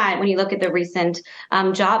seen yet when you look at the recent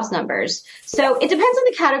jobs numbers. So it depends on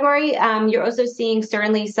the category. You're also seeing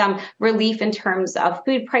certainly some relief in terms of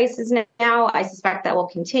food prices now. I suspect that will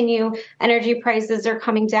continue. Energy prices are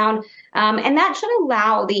coming down. And that should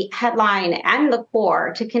allow the headline and the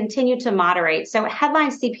core to continue to moderate. So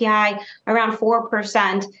headline CPI around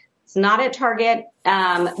 4%. It's not at target,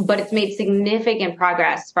 but it's made significant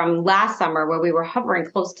progress from last summer where we were hovering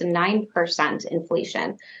close to 9%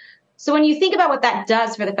 inflation. So when you think about what that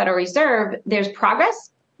does for the Federal Reserve, there's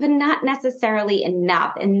progress, but not necessarily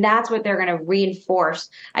enough. And that's what they're going to reinforce,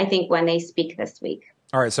 I think, when they speak this week.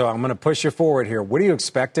 All right, so I'm going to push you forward here. What are you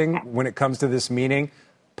expecting when it comes to this meeting?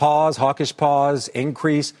 Pause, hawkish pause,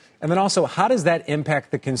 increase? And then also, how does that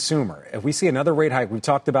impact the consumer? If we see another rate hike, we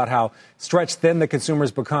talked about how stretched thin the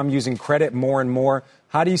consumers become using credit more and more.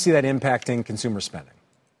 How do you see that impacting consumer spending?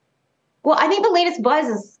 Well, I think the latest buzz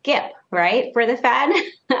is skip, right, for the Fed.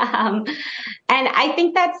 And I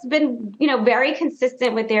think that's been, very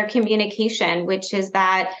consistent with their communication, which is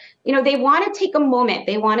that, they want to take a moment.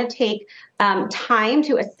 They want to take time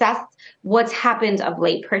to assess what's happened of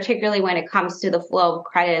late, particularly when it comes to the flow of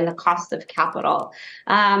credit and the cost of capital.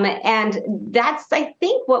 And that's, I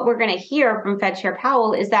think, what we're going to hear from Fed Chair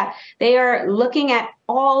Powell is that they are looking at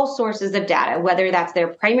all sources of data, whether that's their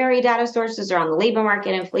primary data sources around the labor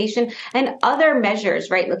market, inflation, and other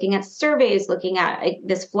measures, right? Looking at surveys, looking at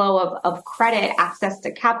this flow of credit, access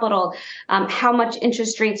to capital, how much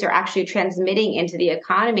interest rates are actually transmitting into the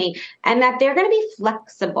economy, and that they're going to be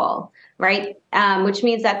flexible, right? Which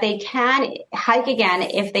means that they can hike again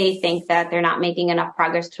if they think that they're not making enough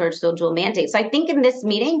progress towards the dual mandate. So I think in this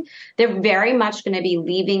meeting, they're very much going to be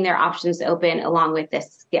leaving their options open along with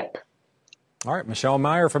this skip. All right, Michelle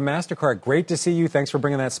Meyer from Mastercard. Great to see you. Thanks for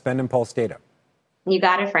bringing that SpendingPulse data. You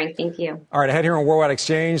got it, Frank. Thank you. All right, ahead here on Worldwide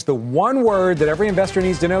Exchange, the one word that every investor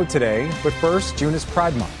needs to know today. But first, June is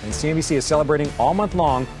Pride Month, and CNBC is celebrating all month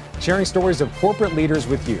long, sharing stories of corporate leaders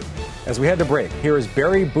with you. As we head to break, here is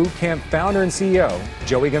Berry Bootcamp founder and CEO,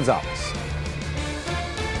 Joey Gonzalez.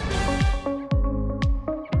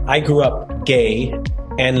 I grew up gay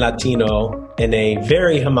and Latino in a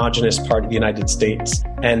very homogenous part of the United States.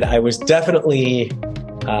 And I was definitely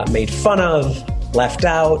made fun of, left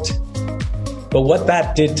out. But what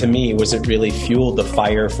that did to me was it really fueled the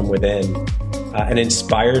fire from within and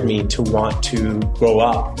inspired me to want to grow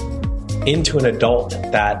up into an adult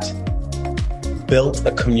that built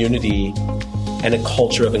a community and a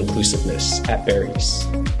culture of inclusiveness at Barry's.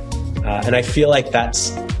 And I feel like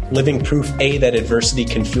that's living proof, A, that adversity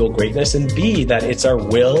can fuel greatness, and B, that it's our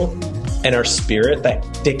will and our spirit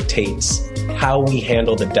that dictates how we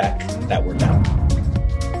handle the deck that we're down.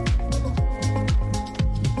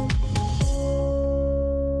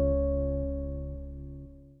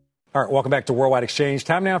 All right, welcome back to Worldwide Exchange.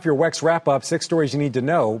 Time now for your WEX wrap-up. 6 stories you need to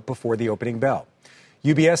know before the opening bell.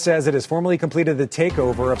 UBS says it has formally completed the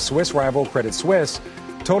takeover of Swiss rival Credit Suisse,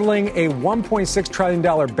 totaling a $1.6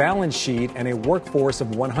 trillion balance sheet and a workforce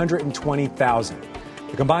of 120,000.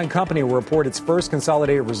 The combined company will report its first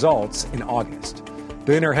consolidated results in August.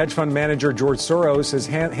 Billionaire hedge fund manager George Soros is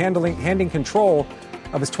handing control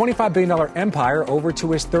of his $25 billion empire over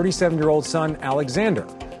to his 37-year-old son, Alexander,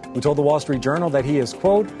 who told the Wall Street Journal that he is,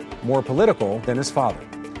 quote, more political than his father.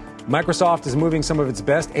 Microsoft is moving some of its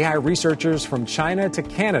best AI researchers from China to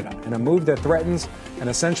Canada in a move that threatens an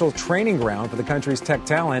essential training ground for the country's tech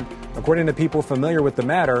talent. According to people familiar with the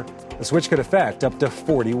matter, the switch could affect up to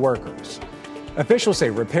 40 workers. Officials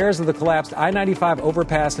say repairs of the collapsed I-95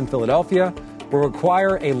 overpass in Philadelphia will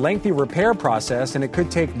require a lengthy repair process, and it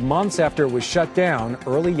could take months after it was shut down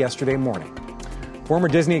early yesterday morning. Former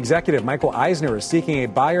Disney executive Michael Eisner is seeking a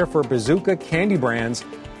buyer for Bazooka candy brands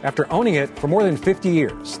after owning it for more than 50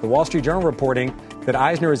 years. The Wall Street Journal reporting that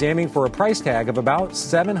Eisner is aiming for a price tag of about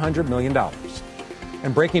 $700 million.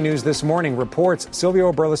 And breaking news this morning reports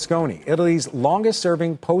Silvio Berlusconi, Italy's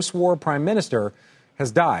longest-serving post-war prime minister,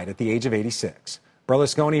 has died at the age of 86.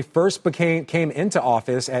 Berlusconi first came into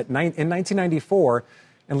office in 1994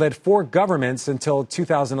 and led 4 governments until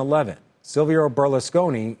 2011. Silvio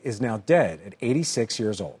Berlusconi is now dead at 86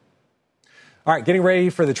 years old. All right, getting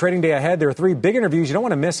ready for the trading day ahead. There are 3 big interviews you don't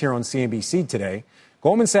want to miss here on CNBC today.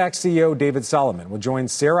 Goldman Sachs CEO David Solomon will join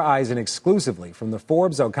Sarah Eisen exclusively from the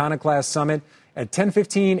Forbes Iconoclast Summit at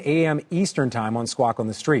 10:15 a.m. Eastern Time on Squawk on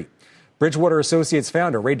the Street. Bridgewater Associates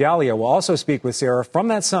founder Ray Dalio will also speak with Sarah from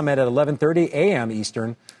that summit at 11:30 a.m.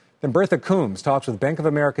 Eastern. Then Bertha Coombs talks with Bank of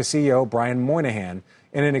America CEO Brian Moynihan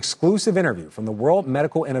in an exclusive interview from the World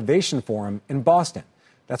Medical Innovation Forum in Boston.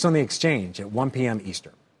 That's on the Exchange at 1 p.m.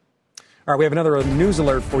 Eastern. All right, we have another news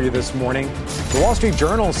alert for you this morning. The Wall Street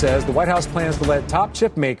Journal says the White House plans to let top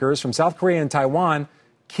chip makers from South Korea and Taiwan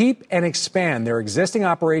keep and expand their existing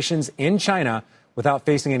operations in China without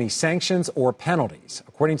facing any sanctions or penalties.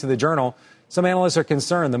 According to the Journal, some analysts are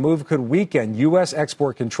concerned the move could weaken U.S.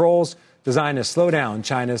 export controls designed to slow down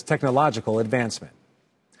China's technological advancement.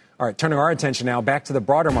 All right, turning our attention now back to the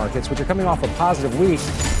broader markets, which are coming off a positive week.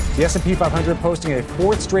 The S&P 500 posting a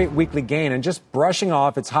 4th straight weekly gain and just brushing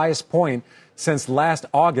off its highest point since last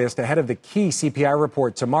August ahead of the key CPI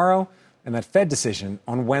report tomorrow and that Fed decision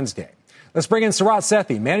on Wednesday. Let's bring in Sarat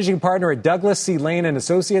Sethi, managing partner at Douglas C. Lane and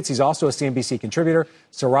Associates. He's also a CNBC contributor.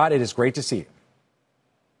 Sarat, it is great to see you.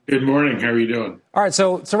 Good morning. How are you doing? All right.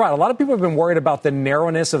 So, Sarat, a lot of people have been worried about the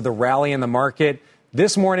narrowness of the rally in the market.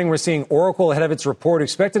 This morning, we're seeing Oracle ahead of its report,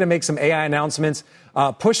 expected to make some AI announcements,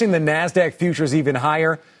 pushing the NASDAQ futures even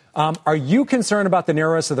higher. Are you concerned about the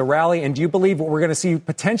narrowness of the rally? And do you believe what we're going to see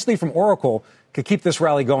potentially from Oracle could keep this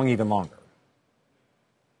rally going even longer?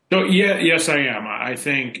 So, yes, I am. I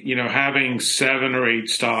think, having 7 or 8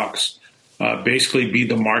 stocks basically be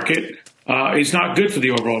the market is not good for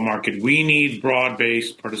the overall market. We need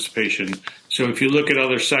broad-based participation. So if you look at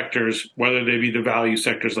other sectors, whether they be the value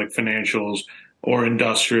sectors like financials or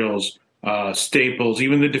industrials, staples,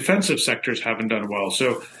 even the defensive sectors haven't done well.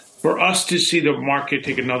 So for us to see the market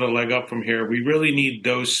take another leg up from here, we really need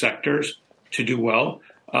those sectors to do well.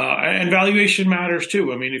 And valuation matters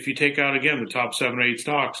too. I mean, if you take out, again, the top 7 or 8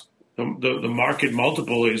 stocks, the market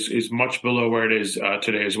multiple is much below where it is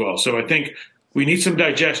today as well. So I think we need some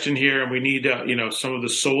digestion here, and we need, some of the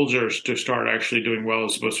soldiers to start actually doing well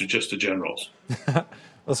as opposed to just the generals.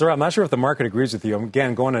 Well, sir, I'm not sure if the market agrees with you.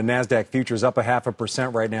 Again, going to NASDAQ futures up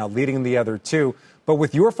 0.5% right now, leading the other 2. But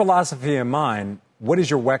with your philosophy in mind, what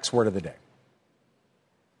is your WEX word of the day?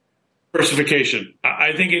 Diversification.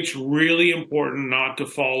 I think it's really important not to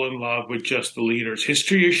fall in love with just the leaders.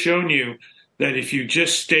 History has shown you that if you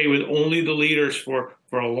just stay with only the leaders for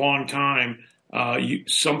a long time,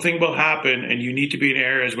 something will happen, and you need to be in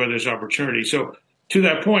areas where there's opportunity. So to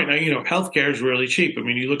that point, healthcare is really cheap. I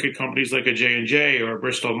mean, you look at companies like a J&J or a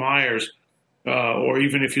Bristol Myers, or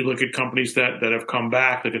even if you look at companies that have come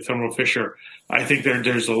back, like a Thermo Fisher, I think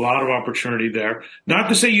there's a lot of opportunity there. Not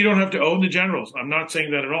to say you don't have to own the generals. I'm not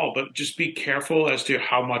saying that at all, but just be careful as to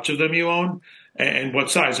how much of them you own and what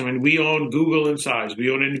size. I mean, we own Google in size. We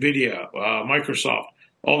own NVIDIA, Microsoft,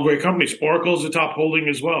 all great companies. Oracle's the top holding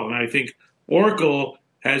as well. And I think Oracle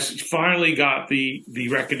has finally got the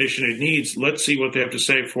recognition it needs. Let's see what they have to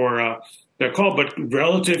say for their call. But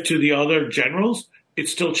relative to the other generals,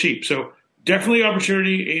 it's still cheap. So definitely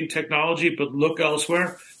opportunity in technology, but look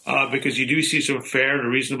elsewhere because you do see some fair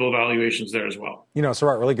and reasonable valuations there as well. You know,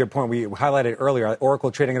 Sarat, really good point. We highlighted earlier,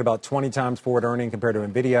 Oracle trading at about 20 times forward earning compared to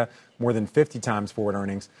NVIDIA, more than 50 times forward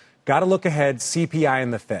earnings. Got to look ahead, CPI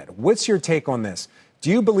and the Fed. What's your take on this? Do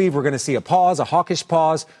you believe we're going to see a pause, a hawkish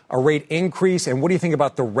pause, a rate increase? And what do you think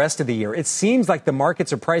about the rest of the year? It seems like the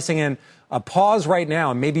markets are pricing in a pause right now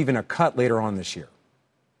and maybe even a cut later on this year.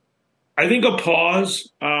 I think a pause,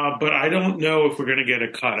 but I don't know if we're going to get a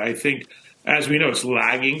cut. I think, as we know, it's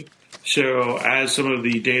lagging. So as some of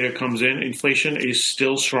the data comes in, inflation is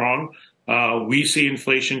still strong. We see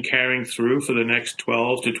inflation carrying through for the next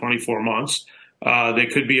 12 to 24 months. There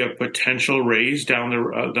could be a potential raise down the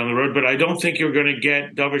road, but I don't think you're going to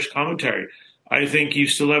get dovish commentary. I think you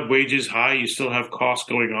still have wages high, you still have costs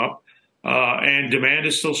going up, and demand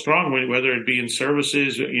is still strong, whether it be in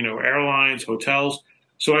services, airlines, hotels.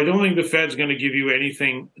 So I don't think the Fed's going to give you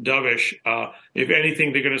anything dovish. If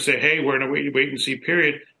anything, they're going to say, hey, we're in a wait and see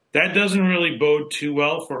period. That doesn't really bode too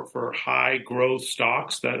well for high growth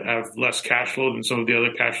stocks that have less cash flow than some of the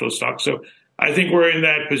other cash flow stocks. So I think we're in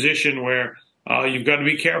that position where you've got to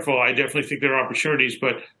be careful. I definitely think there are opportunities,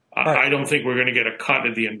 but I don't think we're going to get a cut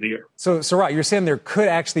at the end of the year. So, Sarat, you're saying there could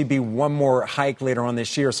actually be one more hike later on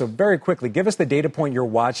this year. So very quickly, give us the data point you're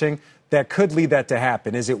watching that could lead that to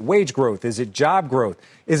happen. Is it wage growth? Is it job growth?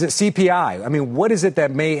 Is it CPI? I mean, what is it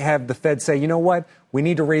that may have the Fed say, you know what, we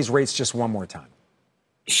need to raise rates just one more time?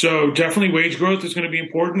 So definitely wage growth is going to be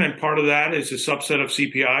important, and part of that is a subset of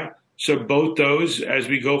CPI. So both those, as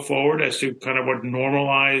we go forward, as to kind of what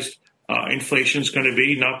normalized inflation is going to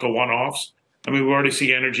be, not the one-offs. I mean, we already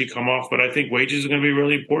see energy come off, but I think wages are going to be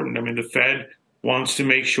really important. I mean, the Fed wants to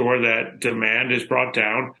make sure that demand is brought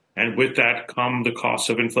down, and with that come the costs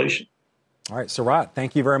of inflation. All right, Sarat,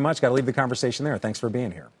 thank you very much. Got to leave the conversation there. Thanks for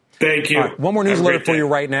being here. Thank you. Right, one more news alert for you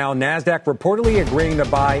right now. NASDAQ reportedly agreeing to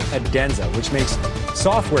buy Adenza, which makes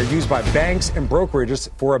software used by banks and brokerages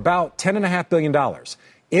for about $10.5 billion.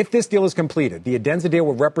 If this deal is completed, the Adenza deal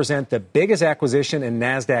will represent the biggest acquisition in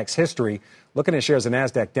NASDAQ's history. Looking at shares of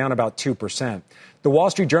NASDAQ down about 2%. The Wall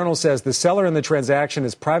Street Journal says the seller in the transaction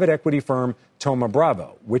is private equity firm Thoma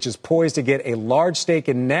Bravo, which is poised to get a large stake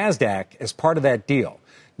in NASDAQ as part of that deal.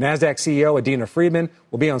 NASDAQ CEO Adena Friedman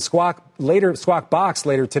will be on Squawk Box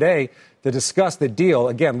later today to discuss the deal.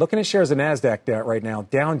 Again, looking at shares of NASDAQ right now,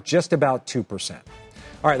 down just about 2%.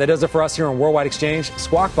 All right, that does it for us here on Worldwide Exchange.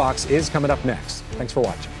 Squawk Box is coming up next. Thanks for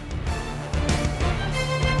watching.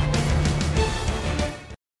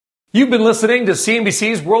 You've been listening to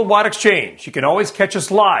CNBC's Worldwide Exchange. You can always catch us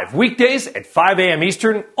live weekdays at 5 a.m.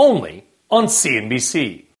 Eastern, only on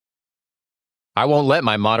CNBC. I won't let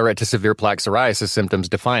my moderate to severe plaque psoriasis symptoms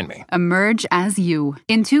define me. Emerge as you.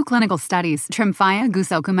 In 2 clinical studies, Tremfya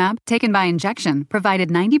guselkumab, taken by injection, provided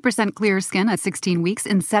 90% clearer skin at 16 weeks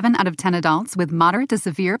in 7 out of 10 adults with moderate to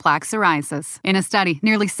severe plaque psoriasis. In a study,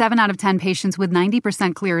 nearly 7 out of 10 patients with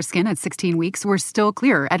 90% clearer skin at 16 weeks were still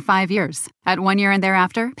clearer at 5 years. At 1 year and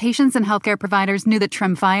thereafter, patients and healthcare providers knew that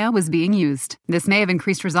Tremfya was being used. This may have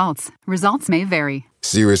increased results. Results may vary.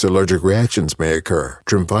 Serious allergic reactions may occur.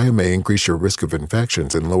 Tremfya may increase your risk of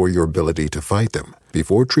infections and lower your ability to fight them.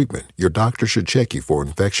 Before treatment, your doctor should check you for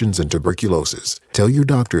infections and tuberculosis. Tell your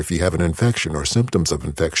doctor if you have an infection or symptoms of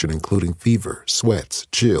infection, including fever, sweats,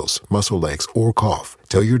 chills, muscle aches, or cough.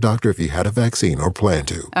 Tell your doctor if you had a vaccine or plan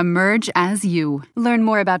to. Emerge as you. Learn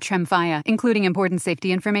more about Tremfya, including important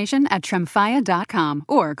safety information at Tremfya.com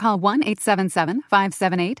or call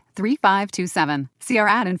 1-877-578-3527. See our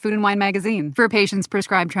ad in Food & Wine magazine. For patients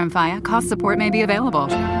prescribed Tremfya, cost support may be available.